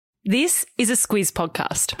This is a Squiz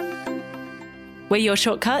podcast. We're your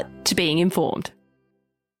shortcut to being informed.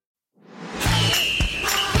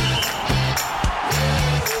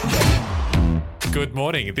 Good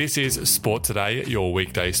morning. This is Sport Today, your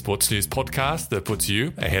weekday sports news podcast that puts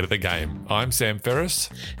you ahead of the game. I'm Sam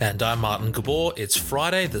Ferris. And I'm Martin Gabor. It's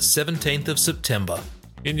Friday, the 17th of September.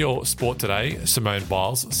 In your Sport Today, Simone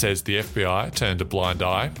Biles says the FBI turned a blind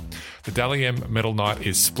eye. The Dally M medal night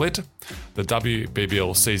is split. The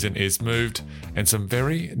WBBL season is moved. And some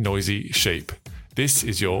very noisy sheep. This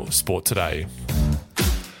is your Sport Today.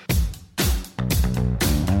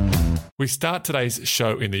 We start today's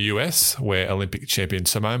show in the US, where Olympic champion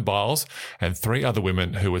Simone Biles and three other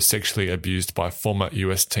women who were sexually abused by former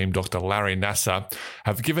US team Dr. Larry Nassar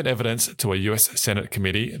have given evidence to a US Senate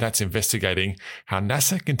committee that's investigating how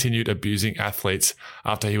Nassar continued abusing athletes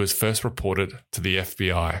after he was first reported to the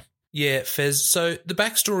FBI. Yeah, Fez. So the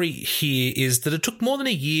backstory here is that it took more than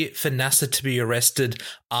a year for Nassar to be arrested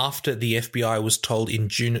after the FBI was told in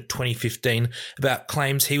June 2015 about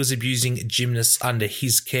claims he was abusing gymnasts under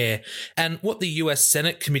his care. And what the US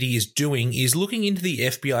Senate committee is doing is looking into the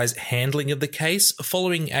FBI's handling of the case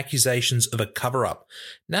following accusations of a cover-up.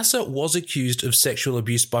 Nassar was accused of sexual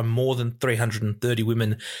abuse by more than 330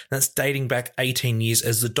 women. That's dating back 18 years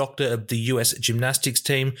as the doctor of the US gymnastics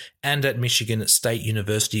team and at Michigan State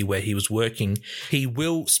University, where he was working. He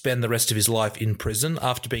will spend the rest of his life in prison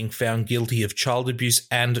after being found guilty of child abuse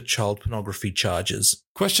and child pornography charges.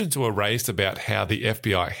 Questions were raised about how the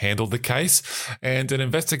FBI handled the case, and an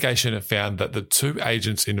investigation found that the two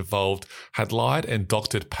agents involved had lied and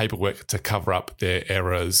doctored paperwork to cover up their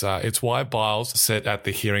errors. It's why Biles said at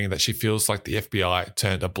the hearing that she feels like the FBI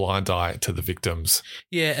turned a blind eye to the victims.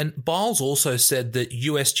 Yeah, and Biles also said that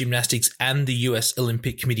US Gymnastics and the US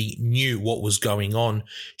Olympic Committee knew what was going on.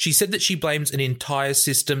 She said that she blames an entire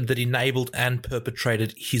system that enabled and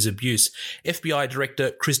perpetrated his abuse. FBI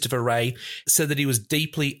Director Christopher Wray said that he was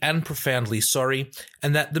deeply and profoundly sorry,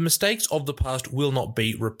 and that the mistakes of the past will not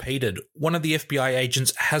be repeated. One of the FBI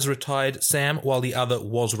agents has retired, Sam, while the other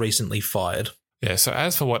was recently fired. Yeah, so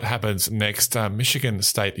as for what happens next, Michigan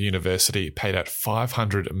State University paid out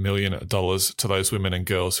 $500 million to those women and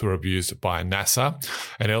girls who were abused by Nassar.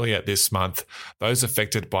 And earlier this month, those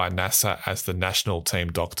affected by Nassar as the national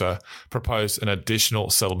team doctor proposed an additional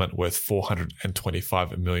settlement worth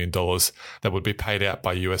 $425 million that would be paid out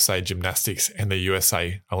by USA Gymnastics and the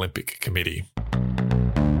USA Olympic Committee.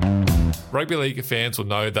 Rugby League fans will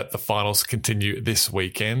know that the finals continue this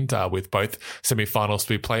weekend with both semi-finals to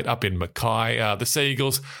be played up in Mackay. The Sea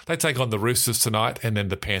Eagles, they take on the Roosters tonight, and then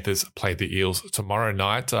the Panthers play the Eels tomorrow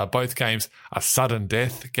night. Both games are sudden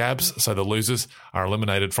death, Gabs, so the losers are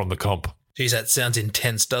eliminated from the comp. Geez, that sounds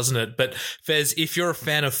intense, doesn't it? But Fez, if you're a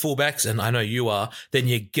fan of fullbacks, and I know you are, then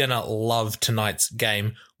you're gonna love tonight's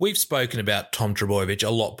game. We've spoken about Tom Trbojevic a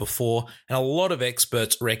lot before, and a lot of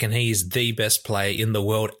experts reckon he is the best player in the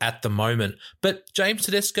world at the moment. But James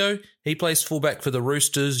Tedesco, he plays fullback for the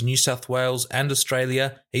Roosters, New South Wales and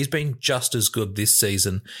Australia. He's been just as good this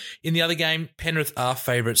season. In the other game, Penrith are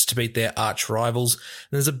favourites to beat their arch rivals.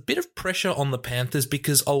 And there's a bit of pressure on the Panthers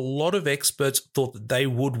because a lot of experts thought that they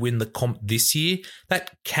would win the comp this year.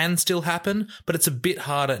 That can still happen, but it's a bit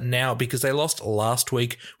harder now because they lost last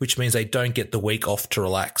week, which means they don't get the week off to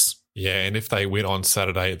relax. Yeah, and if they win on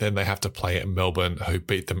Saturday, then they have to play at Melbourne, who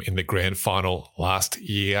beat them in the grand final last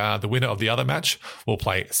year. The winner of the other match will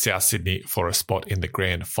play South Sydney for a spot in the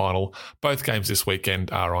grand final. Both games this weekend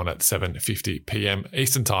are on at 7:50 p.m.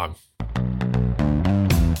 Eastern Time.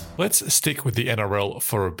 Let's stick with the NRL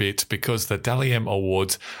for a bit because the Dally M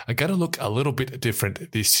Awards are going to look a little bit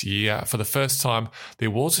different this year. For the first time, the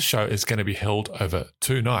awards show is going to be held over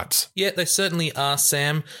 2 nights. Yeah, they certainly are,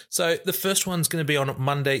 Sam. So the first one's going to be on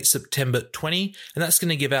Monday, September 20, and that's going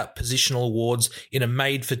to give out positional awards in a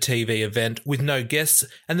made-for-TV event with no guests.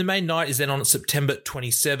 And the main night is then on September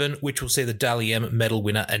 27, which will see the Dally M medal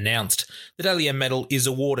winner announced. The Dally M medal is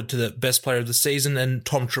awarded to the best player of the season, and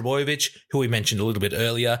Tom Trbojevic, who we mentioned a little bit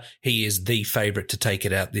earlier, he is the favourite to take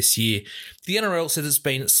it out this year. The NRL says it's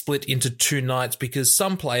been split into 2 nights because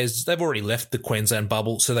some players, they've already left the Queensland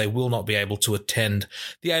bubble, so they will not be able to attend.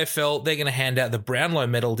 The AFL, they're going to hand out the Brownlow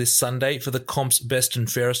medal this Sunday for the comp's best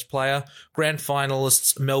and fairest player. Grand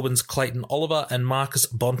finalists Melbourne's Clayton Oliver and Marcus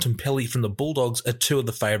Bontempelli from the Bulldogs are 2 of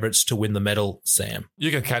the favourites to win the medal, Sam.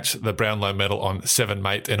 You can catch the Brownlow medal on 7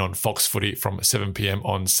 Mate and on Fox Footy from 7 p.m.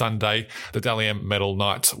 on Sunday. The Dally M medal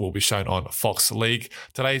night will be shown on Fox League.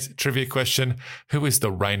 Today's trivia question, who is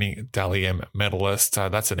the reigning Dally M medalist?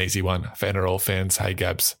 That's an easy one for NRL fans. Hey,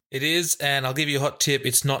 Gabs. It is, and I'll give you a hot tip.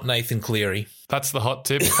 It's not Nathan Cleary. That's the hot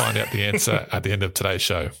tip. Find out the answer at the end of today's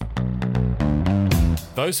show.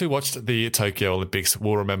 Those who watched the Tokyo Olympics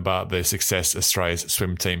will remember the success Australia's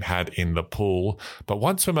swim team had in the pool. But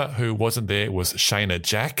one swimmer who wasn't there was Shayna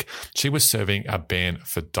Jack. She was serving a ban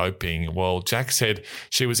for doping. Well, Jack said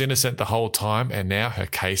she was innocent the whole time and now her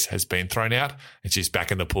case has been thrown out and she's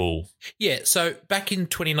back in the pool. Yeah, so back in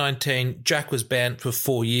 2019, Jack was banned for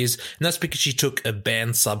 4 years, and that's because she took a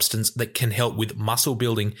banned substance that can help with muscle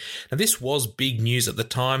building. Now, this was big news at the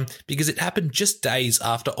time because it happened just days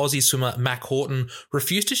after Aussie swimmer Mac Horton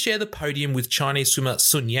refused to share the podium with Chinese swimmer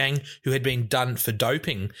Sun Yang, who had been done for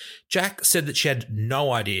doping. Jack said that she had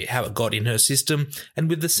no idea how it got in her system, and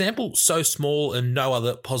with the sample so small and no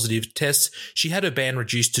other positive tests, she had her ban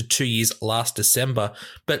reduced to 2 years last December.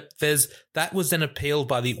 But that was then appealed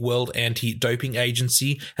by the World Anti-Doping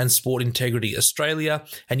Agency and Sport Integrity Australia,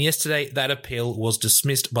 and yesterday that appeal was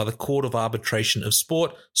dismissed by the Court of Arbitration of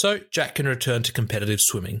Sport, so Jack can return to competitive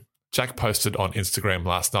swimming. Jack posted on Instagram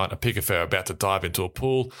last night a pic of her about to dive into a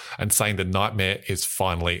pool and saying the nightmare is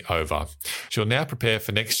finally over. She'll now prepare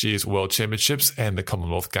for next year's World Championships and the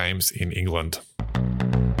Commonwealth Games in England.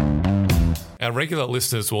 Our regular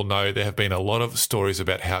listeners will know there have been a lot of stories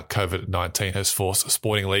about how COVID-19 has forced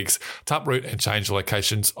sporting leagues to uproot and change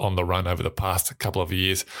locations on the run over the past couple of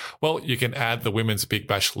years. Well, you can add the Women's Big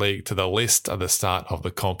Bash League to the list. The start of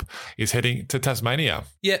the comp is heading to Tasmania.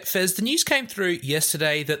 Yeah, Fez, the news came through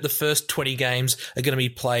yesterday that the first 20 games are going to be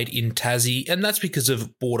played in Tassie, and that's because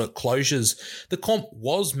of border closures. The comp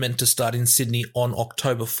was meant to start in Sydney on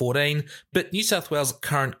October 14, but New South Wales'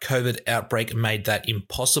 current COVID outbreak made that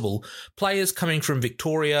impossible. Players coming from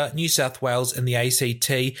Victoria, New South Wales and the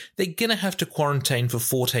ACT, they're going to have to quarantine for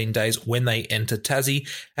 14 days when they enter Tassie,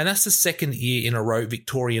 and that's the second year in a row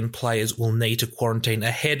Victorian players will need to quarantine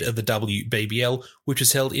ahead of the WBBL, which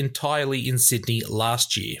was held entirely in Sydney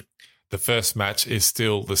last year. The first match is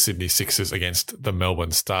still the Sydney Sixers against the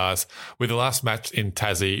Melbourne Stars, with the last match in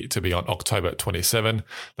Tassie to be on October 27.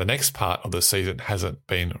 The next part of the season hasn't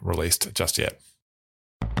been released just yet.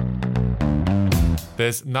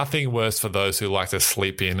 There's nothing worse for those who like to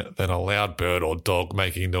sleep in than a loud bird or dog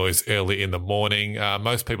making noise early in the morning.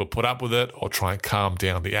 Most people put up with it or try and calm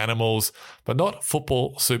down the animals, but not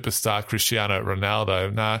football superstar Cristiano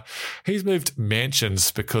Ronaldo. No, he's moved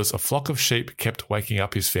mansions because a flock of sheep kept waking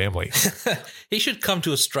up his family. He should come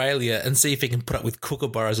to Australia and see if he can put up with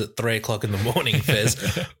kookaburras at 3 o'clock in the morning, Fez.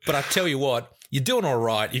 But I tell you what, you're doing all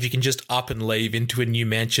right if you can just up and leave into a new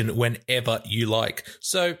mansion whenever you like.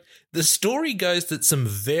 So the story goes that some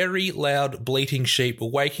very loud bleating sheep were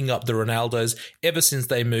waking up the Ronaldos ever since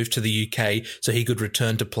they moved to the UK so he could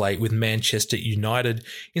return to play with Manchester United.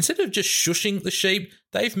 Instead of just shushing the sheep,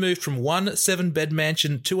 they've moved from one 7-bed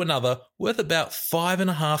mansion to another worth about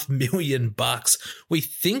 $5.5 million. We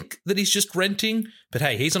think that he's just renting, but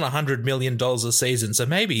hey, he's on $100 million a season, so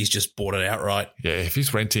maybe he's just bought it outright. Yeah, if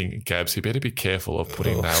he's renting, Gabs, he better be careful of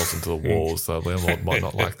putting nails into the walls. The landlord might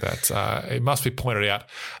not like that. It must be pointed out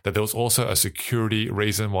that there was also a security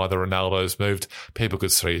reason why the Ronaldos moved. People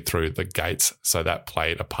could see through the gates, so that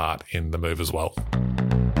played a part in the move as well.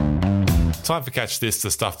 Time for Catch This,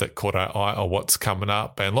 the stuff that caught our eye on what's coming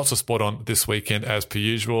up, and lots of sport on this weekend as per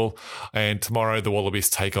usual. And tomorrow the Wallabies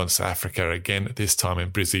take on South Africa again, this time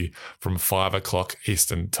in Brizzy from 5 o'clock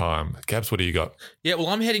Eastern time. Gabs, what do you got? Yeah, well,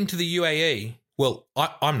 I'm heading to the UAE. Well,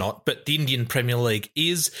 I'm not, but the Indian Premier League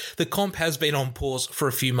is. The comp has been on pause for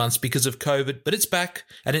a few months because of COVID, but it's back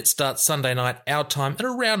and it starts Sunday night, our time, at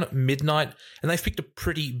around midnight. And they've picked a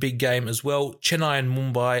pretty big game as well. Chennai and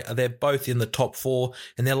Mumbai, they're both in the top 4,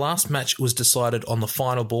 and their last match was decided on the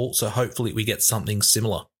final ball, so hopefully we get something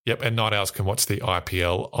similar. Yep, and night owls can watch the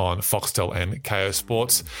IPL on Foxtel and KO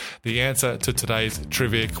Sports. The answer to today's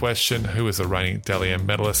trivia question, who is the reigning Dally M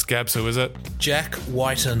medalist? Gabs, who is it? Jack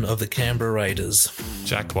Whiten of the Canberra Raiders.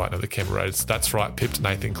 Jack Whiten of the Canberra Raiders. That's right, pipped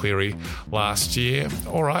Nathan Cleary last year.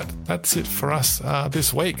 All right, that's it for us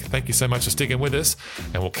this week. Thank you so much for sticking with us,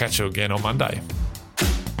 and we'll catch you again on Monday.